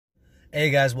Hey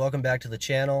guys, welcome back to the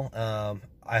channel.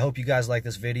 I hope you guys like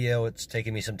this video. It's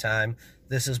taking me some time.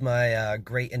 This is my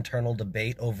great internal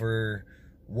debate over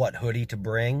what hoodie to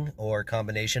bring or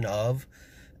combination of.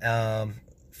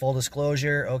 Full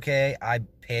disclosure, okay, I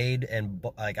paid and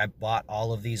I bought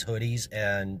all of these hoodies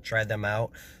and tried them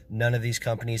out. None of these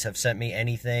companies have sent me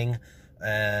anything,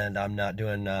 and I'm not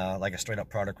doing like a straight up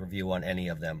product review on any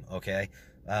of them, okay?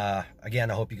 Again,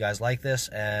 I hope you guys like this,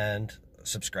 and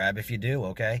subscribe if you do,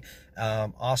 okay?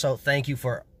 Also, thank you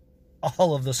for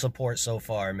all of the support so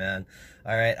far, man.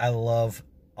 All right, I love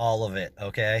all of it,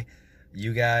 okay?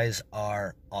 You guys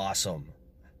are awesome.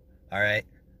 All right,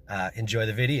 enjoy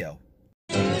the video.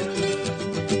 Hey,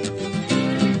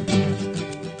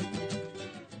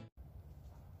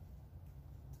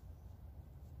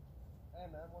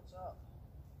 man, what's up?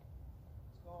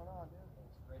 What's going on, dude? It's a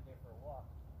great day for a walk.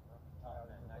 Oh,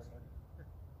 man, nice hoodie.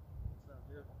 What's up,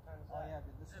 dude? What kind is that? Oh, yeah,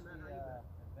 dude, this is the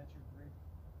Adventure Great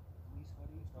Fleece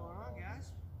hoodie. What's going on,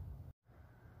 guys?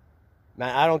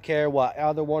 Man, I don't care what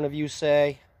either one of you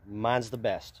say. Mine's the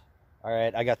best. All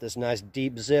right, I got this nice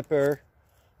deep zipper.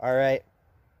 All right.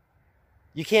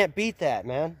 You can't beat that,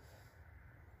 man.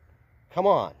 Come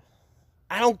on.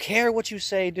 I don't care what you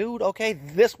say, dude, okay?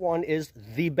 This one is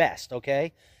the best,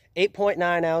 okay?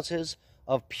 8.9 ounces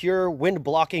of pure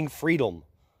wind-blocking freedom.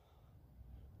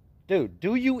 Dude,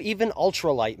 do you even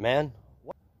ultralight, man?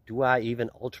 What? Do I even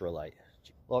ultralight?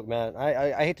 Look, man,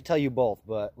 I hate to tell you both,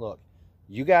 but look,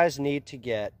 you guys need to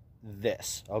get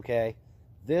this, okay?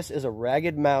 This is a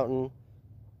Ragged Mountain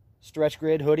stretch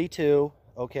grid hoodie too,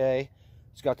 okay?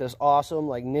 It's got this awesome,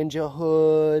 like, ninja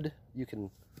hood. You can,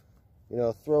 you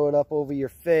know, throw it up over your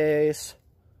face.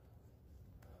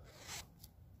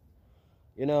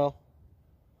 You know?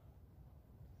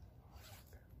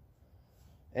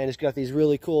 And it's got these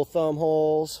really cool thumb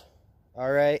holes.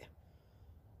 All right?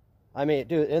 I mean,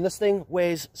 dude, and this thing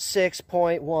weighs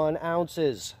 6.1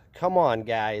 ounces. Come on,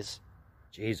 guys.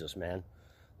 Jesus, man.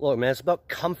 Look, man, it's about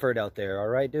comfort out there, all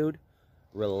right, dude?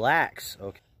 Relax,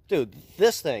 okay? Dude,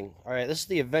 this thing, all right, this is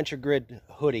the Adventure Grid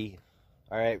hoodie,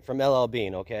 all right, from LL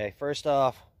Bean, okay? First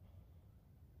off,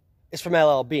 it's from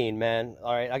LL Bean, man,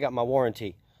 all right? I got my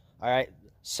warranty, all right?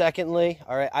 Secondly,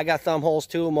 all right, I got thumb holes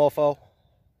too, mofo.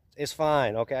 It's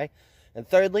fine, okay? And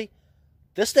thirdly,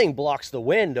 this thing blocks the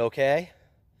wind, okay?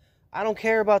 I don't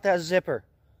care about that zipper,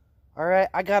 all right?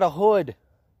 I got a hood.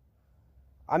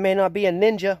 I may not be a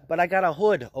ninja, but I got a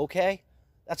hood, okay?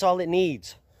 That's all it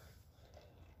needs.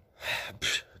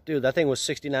 Dude, that thing was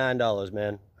 $69,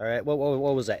 man. All right, what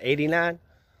was that, 89?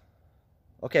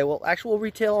 Okay, well, actual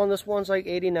retail on this one's like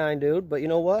 89, dude. But you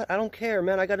know what? I don't care,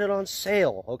 man. I got it on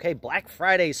sale, okay? Black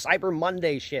Friday, Cyber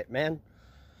Monday shit, man.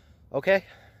 Okay?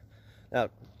 Now,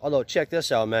 although, check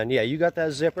this out, man. Yeah, you got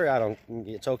that zipper.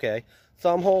 It's okay.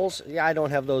 Thumb holes, yeah, I don't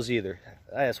have those either.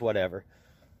 That's whatever.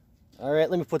 All right,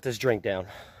 let me put this drink down.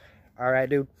 All right,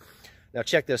 dude. Now,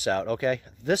 check this out, okay?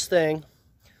 This thing,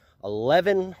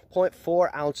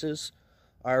 11.4 ounces,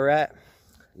 all right,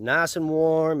 nice and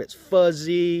warm, it's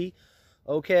fuzzy,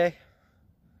 okay,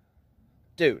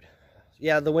 dude,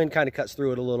 yeah, the wind kind of cuts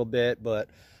through it a little bit, but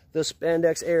the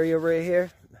spandex area right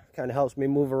here kind of helps me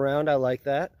move around. I like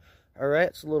that. All right,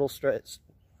 it's a little stretch,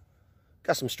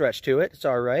 got some stretch to it, it's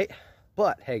all right.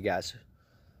 But hey guys,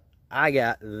 I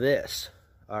got this,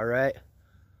 all right,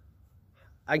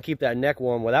 I can keep that neck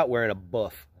warm without wearing a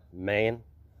buff, man.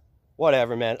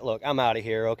 Whatever, man. Look, I'm out of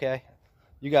here, okay?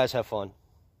 You guys have fun.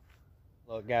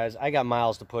 Look, guys, I got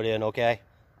miles to put in, okay?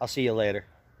 I'll see you later.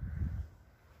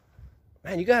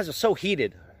 Man, you guys are so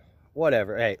heated.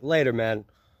 Whatever. Hey, later, man.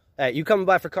 Hey, you coming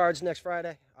by for cards next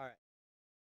Friday? All right.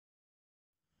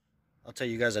 I'll tell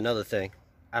you guys another thing.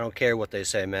 I don't care what they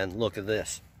say, man. Look at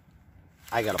this.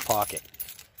 I got a pocket.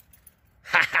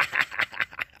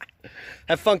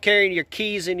 Have fun carrying your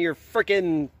keys in your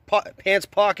freaking pants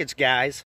pockets, guys.